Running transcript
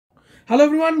Hello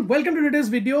everyone, welcome to today's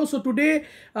video. So today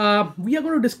we are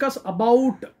going to discuss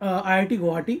about IIT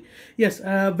Guwahati. Yes,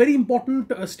 very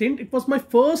important stint. It was my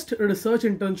first research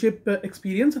internship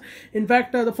experience. In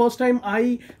fact, the first time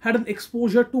I had an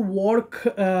exposure to work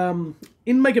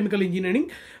in my chemical engineering,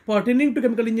 pertaining to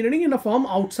chemical engineering in a firm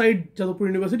outside Jadavpur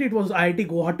University. It was IIT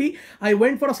Guwahati. I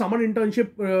went for a summer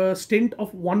internship stint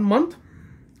of 1 month.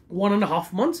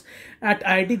 1.5 months at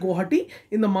IIT Guwahati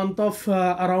in the month of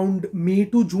around May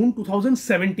to June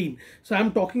 2017. So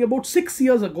I'm talking about 6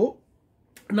 years ago.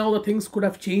 Now the things could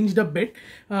have changed a bit,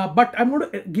 but I'm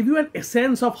going to give you an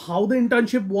essence of how the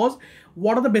internship was.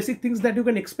 What are the basic things that you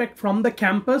can expect from the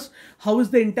campus? How is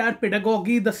the entire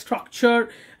pedagogy, the structure,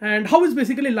 and how is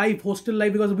basically life, hostel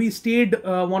life, because we stayed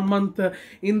 1 month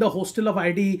in the hostel of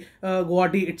IIT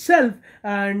Guwahati itself.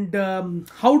 And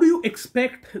how do you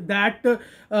expect that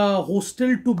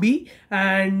hostel to be,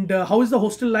 and how is the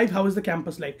hostel life, how is the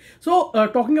campus life? So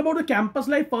talking about the campus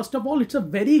life, first of all, it's a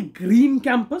very green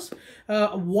campus.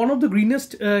 One of the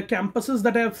greenest campuses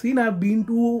that I have seen. I have been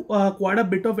to quite a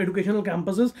bit of educational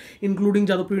campuses, including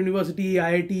Jadavpur University,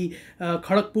 IIT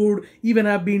Kharagpur. Even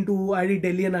I have been to IIT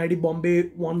Delhi and IIT Bombay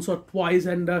once or twice,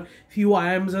 and a few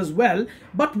IIMs as well.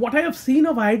 But what I have seen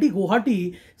of IIT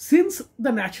Guwahati, since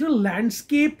the natural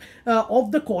landscape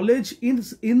of the college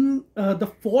is in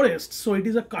the forest, so it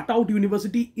is a cutout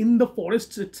university in the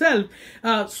forests itself.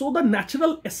 So the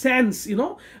natural essence,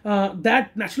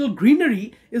 that natural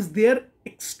greenery is there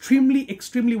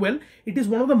extremely well. It is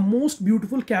one of the most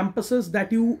beautiful campuses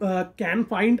that you can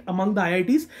find among the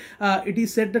IITs. It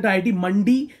is said that IIT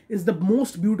Mandi is the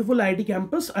most beautiful IIT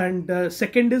campus, and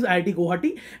second is IIT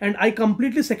Guwahati, and I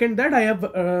completely second that. I have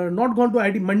not gone to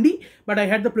IIT Mandi, but I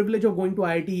had the privilege of going to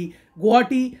IIT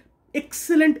Guwahati.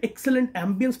 Excellent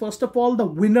ambience. First of all, the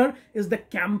winner is the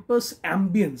campus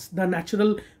ambience. The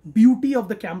natural beauty of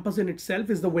the campus in itself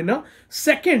is the winner.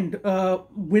 Second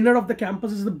winner of the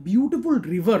campus is the beautiful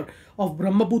river of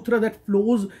Brahmaputra that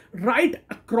flows right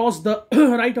across the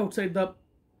right outside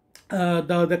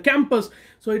the campus.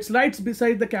 So it's right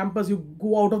beside the campus. You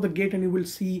go out of the gate and you will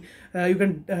see, you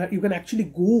can actually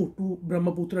go to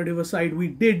Brahmaputra riverside. We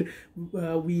did.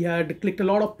 We had clicked a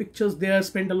lot of pictures there,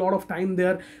 spent a lot of time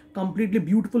there. Completely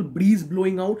beautiful breeze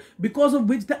blowing out, because of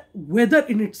which the weather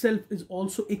in itself is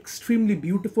also extremely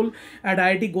beautiful. At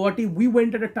IIT Guwahati, we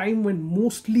went at a time when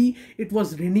mostly it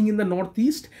was raining in the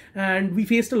northeast, and we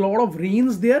faced a lot of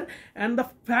rains there. And the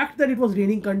fact that it was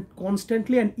raining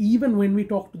constantly, and even when we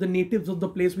talked to the natives of the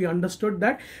place, we understood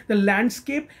that the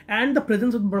landscape and the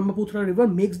presence of the Brahmaputra river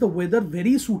makes the weather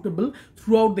very suitable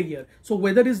throughout the year. So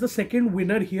weather is the second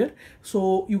winner here.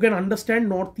 So you can understand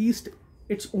northeast,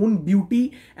 its own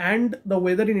beauty, and the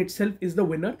weather in itself is the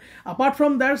winner. Apart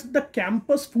from that, the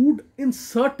campus food in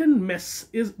certain mess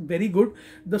is very good.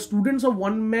 The students of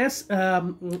one mess,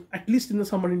 at least in the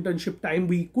summer internship time,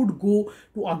 we could go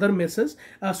to other messes.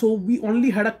 So we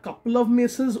only had a couple of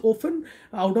messes open,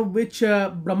 out of which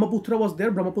Brahmaputra was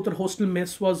there. Brahmaputra hostel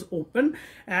mess was open,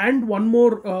 and one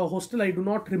more hostel. I do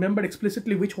not remember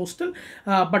explicitly which hostel,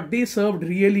 but they served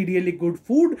really good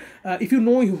food. If you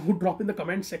know, you would drop in the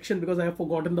comment section, because I have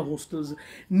forgotten the hostels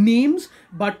names,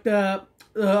 but a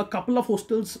couple of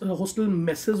hostel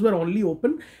messes were only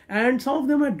open, and some of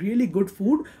them had really good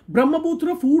food.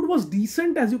 Brahmaputra food was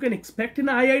decent, as you can expect in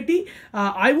IIT.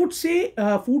 I would say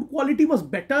food quality was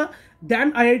better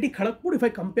than IIT Kharagpur. If I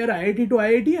compare IIT to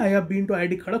IIT, I have been to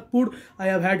IIT Kharagpur. I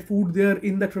have had food there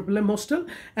in the M hostel,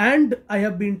 and I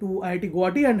have been to IIT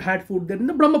Guwahati and had food there in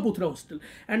the Brahmaputra hostel.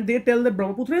 And they tell that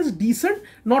Brahmaputra is decent,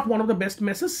 not one of the best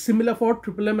messes. Similar for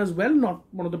M as well, not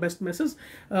one of the best messes.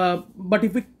 But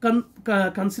if we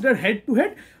consider head to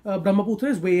head, Brahmaputra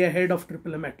is way ahead of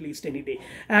M at least any day.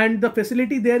 And the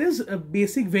facility there is a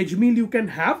basic veg meal you can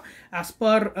have as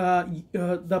per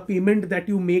the payment that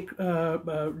you make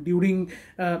during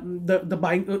the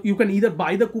buying. You can either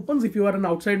buy the coupons if you are an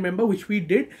outside member, which we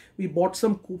did. We bought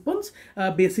some coupons,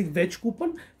 basic veg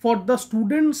coupon. For the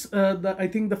students, I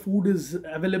think the food is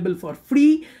available for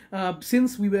free.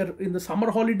 Since we were in the summer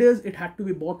holidays, it had to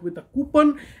be bought with a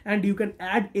coupon, and you can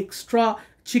add extra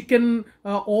chicken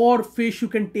or fish you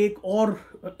can take, or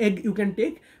egg you can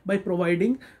take, by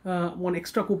providing one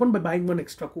extra coupon, by buying one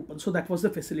extra coupon. So that was the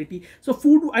facility. So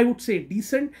food, I would say,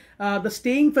 decent. The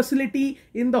staying facility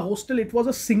in the hostel, it was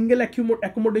a single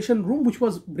accommodation room, which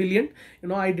was brilliant.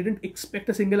 I didn't expect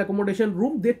a single accommodation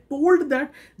room. They told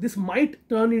that this might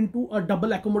turn into a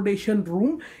double accommodation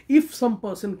room if some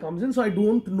person comes in. So I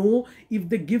don't know if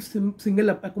they give single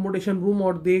accommodation room,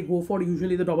 or they go for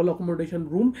usually the double accommodation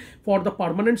room for the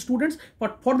permanent students.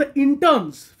 But for the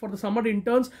interns, for the summer interns,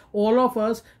 interns, all of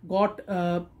us got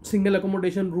single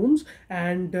accommodation rooms,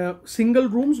 and single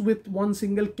rooms with one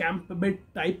single camp bed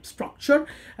type structure,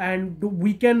 and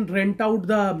we can rent out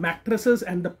the mattresses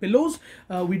and the pillows.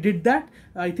 We did that.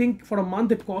 I think for a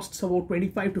month it costs about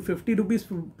 25 to 50 rupees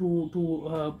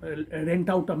to rent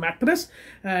out a mattress,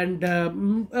 and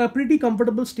a pretty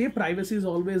comfortable stay. Privacy is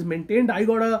always maintained. I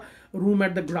got a room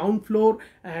at the ground floor,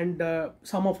 and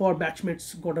some of our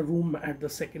batchmates got a room at the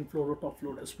second floor or top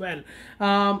floor as well.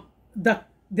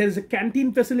 There's a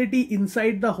canteen facility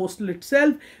inside the hostel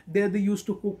itself. There they used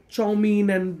to cook chow mein,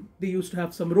 and they used to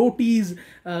have some rotis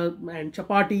and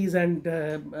chapatis, and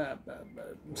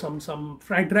some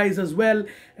fried rice as well,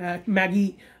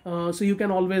 Maggi. So you can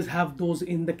always have those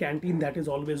in the canteen, that is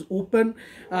always open.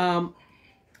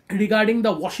 Regarding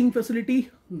the washing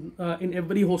facility, in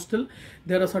every hostel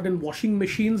there are certain washing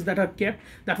machines that are kept.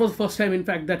 That was the first time, in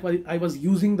fact, that I was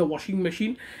using the washing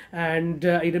machine, and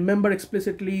I remember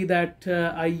explicitly that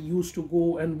I used to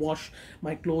go and wash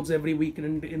my clothes every week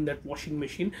in that washing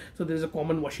machine. So there is a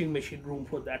common washing machine room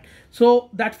for that. So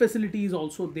that facility is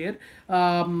also there.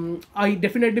 I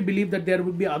definitely believe that there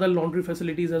would be other laundry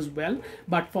facilities as well,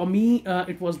 but for me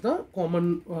it was the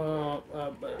common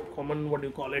what do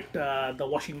you call it, the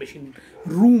washing machine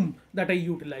room that I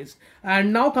utilized.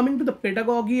 And now coming to the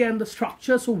pedagogy and the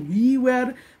structure. So we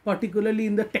were particularly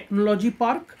in the technology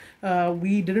park.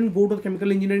 We didn't go to the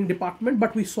chemical engineering department,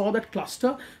 but we saw that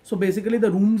cluster. So basically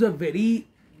the rooms are very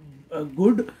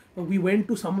good. We went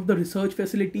to some of the research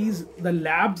facilities, the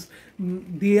labs.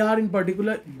 They are in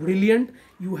particular brilliant.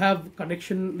 You have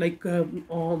connection like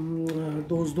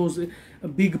those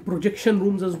big projection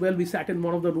rooms as well. We sat in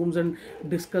one of the rooms and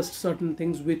discussed certain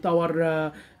things with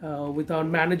our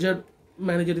manager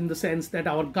in the sense that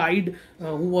our guide,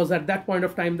 who was at that point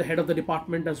of time the head of the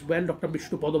department as well, Dr.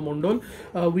 Vishnupada Mondol,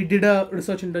 we did a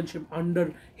research internship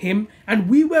under him, and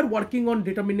we were working on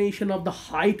determination of the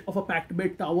height of a packed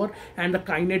bed tower and the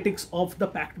kinetics of the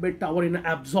packed bed tower in an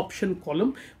absorption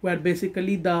column, where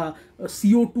basically the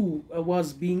CO2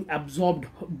 was being absorbed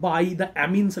by the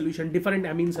amine solution, different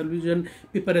amine solution.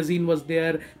 Piperazine was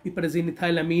there, piperazine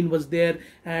ethylamine was there,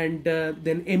 and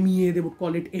then MEA, they would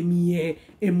call it MEA,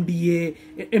 MDA,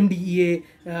 MDEA,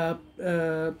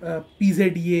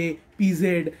 PZEA,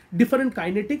 PZ, different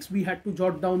kinetics. We had to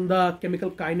jot down the chemical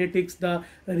kinetics, the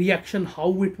reaction,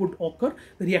 how it would occur,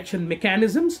 the reaction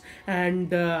mechanisms, and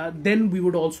then we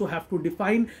would also have to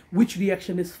define which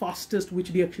reaction is fastest,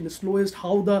 which reaction is slowest,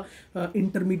 how the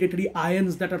intermediary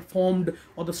ions that are formed,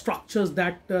 or the structures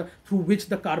that through which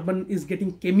the carbon is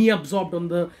getting chemi-absorbed on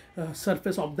the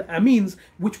surface of the amines,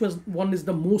 which one is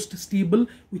the most stable,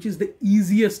 which is the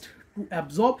easiest to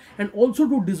absorb and also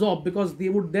to dissolve, because they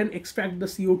would then extract the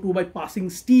CO2 by passing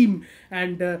steam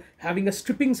and having a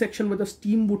stripping section where the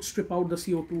steam would strip out the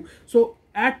CO2. So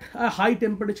at a high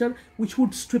temperature, which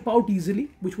would strip out easily,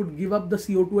 which would give up the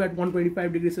CO2 at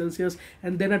 125 degrees Celsius,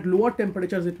 and then at lower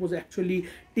temperatures it was actually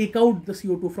take out the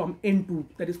CO2 from N2,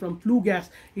 that is from flue gas,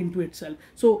 into itself.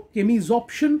 So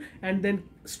chemisorption and then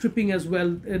stripping as well,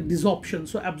 desorption.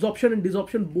 So absorption and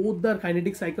desorption, both the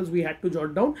kinetic cycles we had to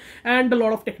jot down, and a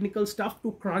lot of technical stuff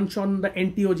to crunch on the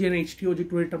NTOG and HTOG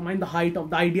to determine the height of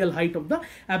the ideal height of the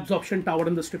absorption tower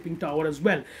and the stripping tower as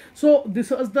well. So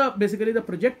this was basically the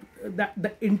project that the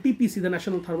NTPC, the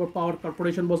National Thermal Power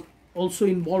Corporation, was also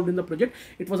involved in the project.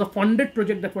 It was a funded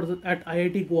project that was at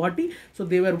IIT Guwahati. So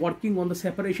they were working on the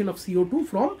separation of CO2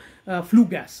 from flue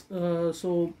gas.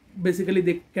 So basically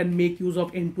they can make use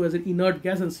of N2 as an inert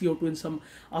gas and CO2 in some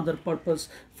other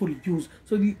purposeful use.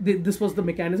 So this was the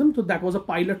mechanism. So that was a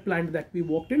pilot plant that we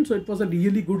worked in. So it was a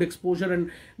really good exposure and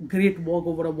great work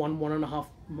over a 1.5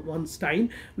 months time.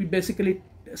 We basically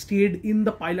stayed in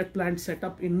the pilot plant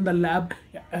setup in the lab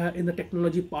in the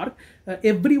technology park.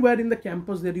 Everywhere in the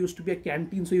campus there used to be a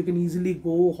canteen, so you can easily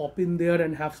go hop in there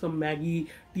and have some Maggi,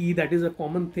 tea. That is a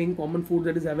common thing, common food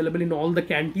that is available in all the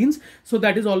canteens. So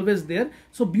that is always there.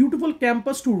 So beautiful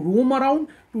campus to roam around,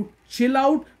 to chill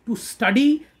out, to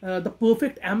study, the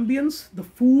perfect ambience, the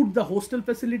food, the hostel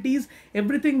facilities,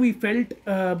 everything we felt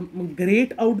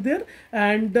great out there.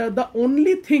 And the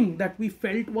only thing that we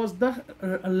felt was the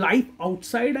life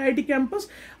outside IIT campus.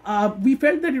 We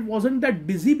felt that it wasn't that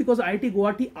busy, because IIT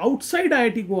Guwahati, outside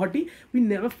IIT Guwahati, we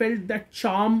never felt that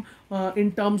charm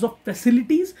in terms of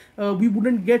facilities. We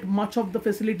wouldn't get much of the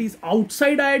facilities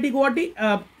outside IIT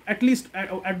Guwahati. At least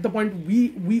at the point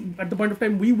at the point of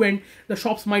time we went, the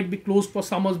shops might be closed for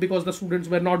summers because the students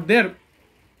were not there.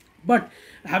 But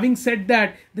having said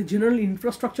that, the general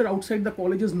infrastructure outside the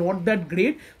college is not that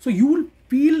great. So you will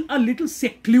feel a little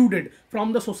secluded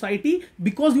from the society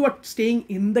because you are staying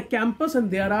in the campus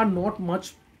and there are not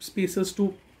much spaces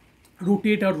to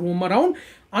rotate or roam around,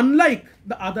 unlike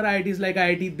the other IITs like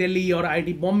IIT Delhi or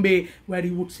IIT Bombay, where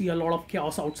you would see a lot of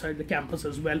chaos outside the campus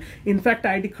as well. In fact,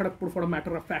 IIT Kharagpur, for a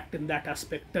matter of fact, in that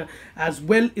aspect as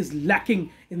well, is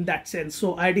lacking in that sense.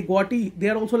 So IIT Guwahati, they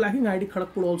are also lacking. IIT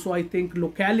Kharagpur also, I think,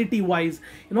 locality wise,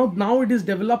 now it is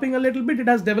developing a little bit. It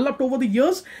has developed over the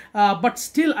years, but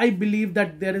still I believe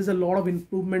that there is a lot of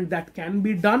improvement that can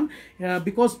be done,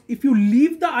 because if you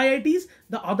leave the IITs,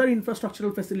 the other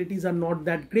infrastructural facilities are not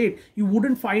that great. You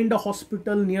wouldn't find a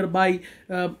hospital nearby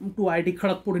to IIT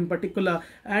Kharagpur in particular,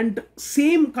 and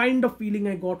same kind of feeling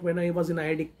I got when I was in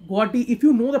IIT Guwahati. If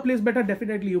you know the place better,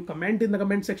 definitely you comment in the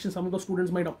comment section. Some of the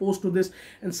students might oppose to this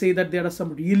and say that there are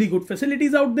some really good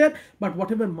facilities out there, but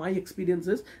whatever my experience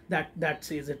is, that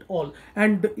says it all.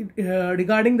 And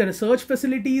regarding the research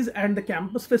facilities and the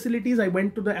campus facilities, I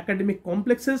went to the academic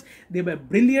complexes. They were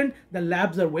brilliant. The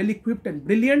labs are well equipped and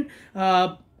brilliant.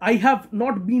 I have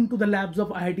not been to the labs of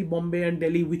IIT Bombay and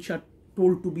Delhi, which are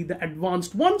told to be the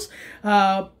advanced ones,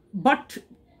 but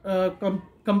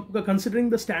considering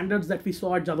the standards that we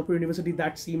saw at Jadavpur University,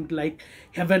 that seemed like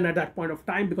heaven at that point of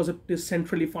time, because it is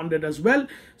centrally funded as well.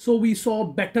 So we saw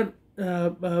better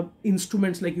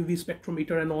instruments like UV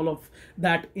spectrometer and all of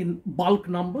that in bulk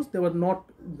numbers. There were not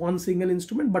one single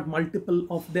instrument, but multiple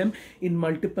of them in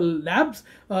multiple labs.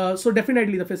 So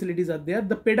definitely the facilities are there.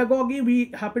 The pedagogy,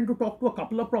 we happened to talk to a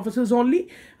couple of professors only,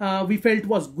 we felt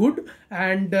was good.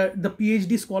 And the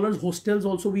PhD scholars hostels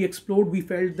also we explored. We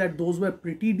felt that those were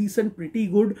pretty decent, pretty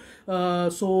good.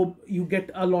 So you get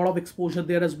a lot of exposure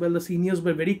there as well. The seniors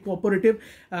were very cooperative.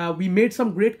 We made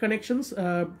some great connections.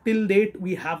 Till date,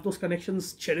 we have those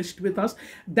connections cherished with us.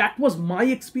 That was my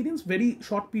experience. Very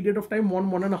short period of time,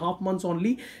 1.5 months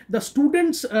only. The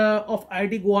students of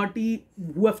IIT Guwahati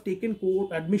who have taken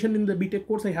admission in the B.Tech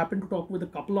course, I happened to talk with a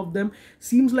couple of them.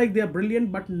 Seems like they are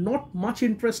brilliant, but not much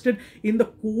interested in the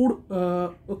core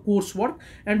coursework,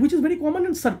 and which is very common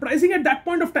and surprising at that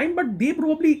point of time. But they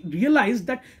probably realized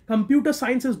that computer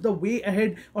science is the way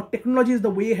ahead, or technology is the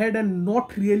way ahead, and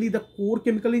not really the core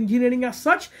chemical engineering as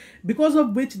such, because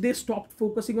of which they stopped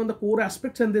focusing on the core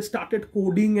aspects and they started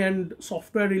coding and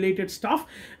software related stuff,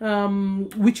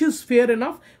 which is fair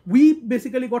enough. We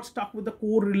basically got stuck with the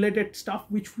core related stuff,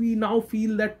 which we now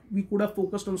feel that we could have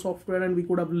focused on software and we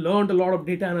could have learned a lot of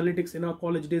data analytics in our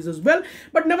college days as well.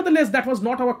 But nevertheless, that was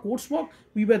not our coursework.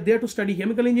 We were there to study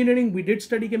chemical engineering. We did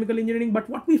study chemical engineering, but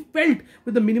what we felt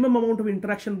with the minimum amount of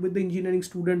interaction with the engineering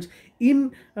students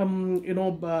in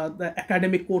the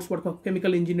academic coursework of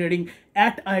chemical engineering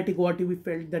at IIT Guwahati, we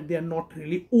felt that they are not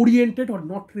really oriented or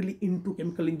not really into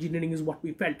chemical engineering is what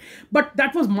we felt. But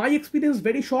that was my experience.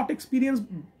 Very short experience,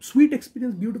 sweet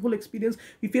experience, beautiful experience.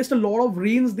 We faced a lot of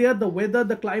rains there. The weather,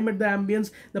 the climate, the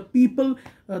ambience, the people,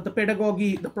 the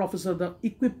pedagogy, the professor, the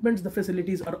equipments, the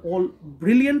facilities are all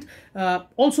brilliant.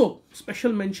 Also,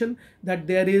 special mention that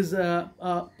there is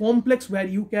a complex where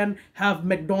you can have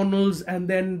McDonald's, and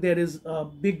then there is a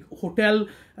big hotel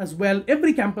as well.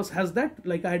 Every campus has that.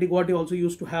 Like IIT Guwahati also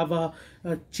used to have a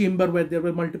chamber where there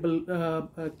were multiple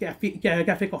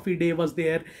cafe coffee day was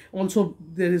there. Also,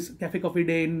 there is cafe coffee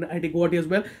day in IIT Guwahati as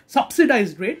well.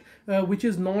 Subsidized rate, which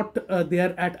is not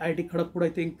there at IIT Kharagpur. I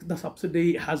think the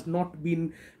subsidy has not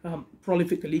been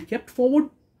prolifically kept forward.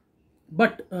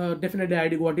 But definitely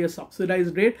IIT Guwahati has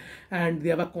subsidized rate, and they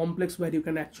have a complex where you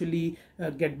can actually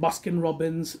get Baskin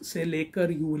Robbins, say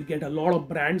Laker. You will get a lot of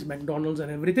brands, McDonald's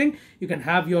and everything. You can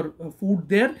have your food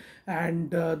there, and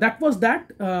that was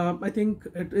that. I think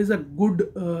it is a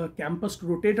good campus to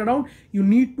rotate around. You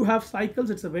need to have cycles.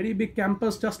 It's a very big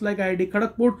campus, just like IIT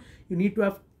Kharagpur. You need to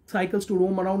have cycles to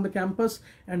roam around the campus,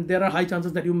 and there are high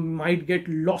chances that you might get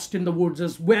lost in the woods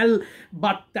as well.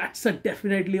 But that's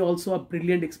definitely also a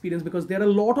brilliant experience, because there are a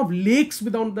lot of lakes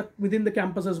within the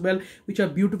campus as well, which are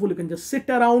beautiful. You can just sit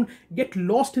around, get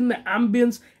lost in the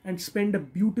ambience, and spend a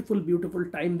beautiful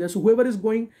time there. So whoever is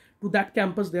going to that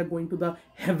campus, they are going to the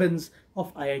heavens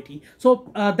of IIT.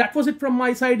 So that was it from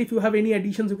my side. If you have any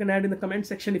additions, you can add in the comment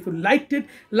section. If you liked it,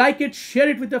 like it, share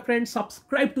it with your friends,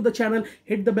 subscribe to the channel,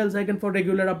 hit the bell icon for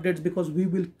regular updates, because we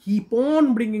will keep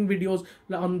on bringing videos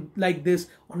on like this,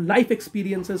 on life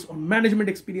experiences, on management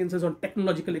experiences, on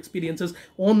technological experiences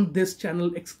on this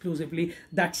channel exclusively.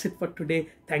 That's it for today.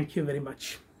 Thank you very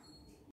much.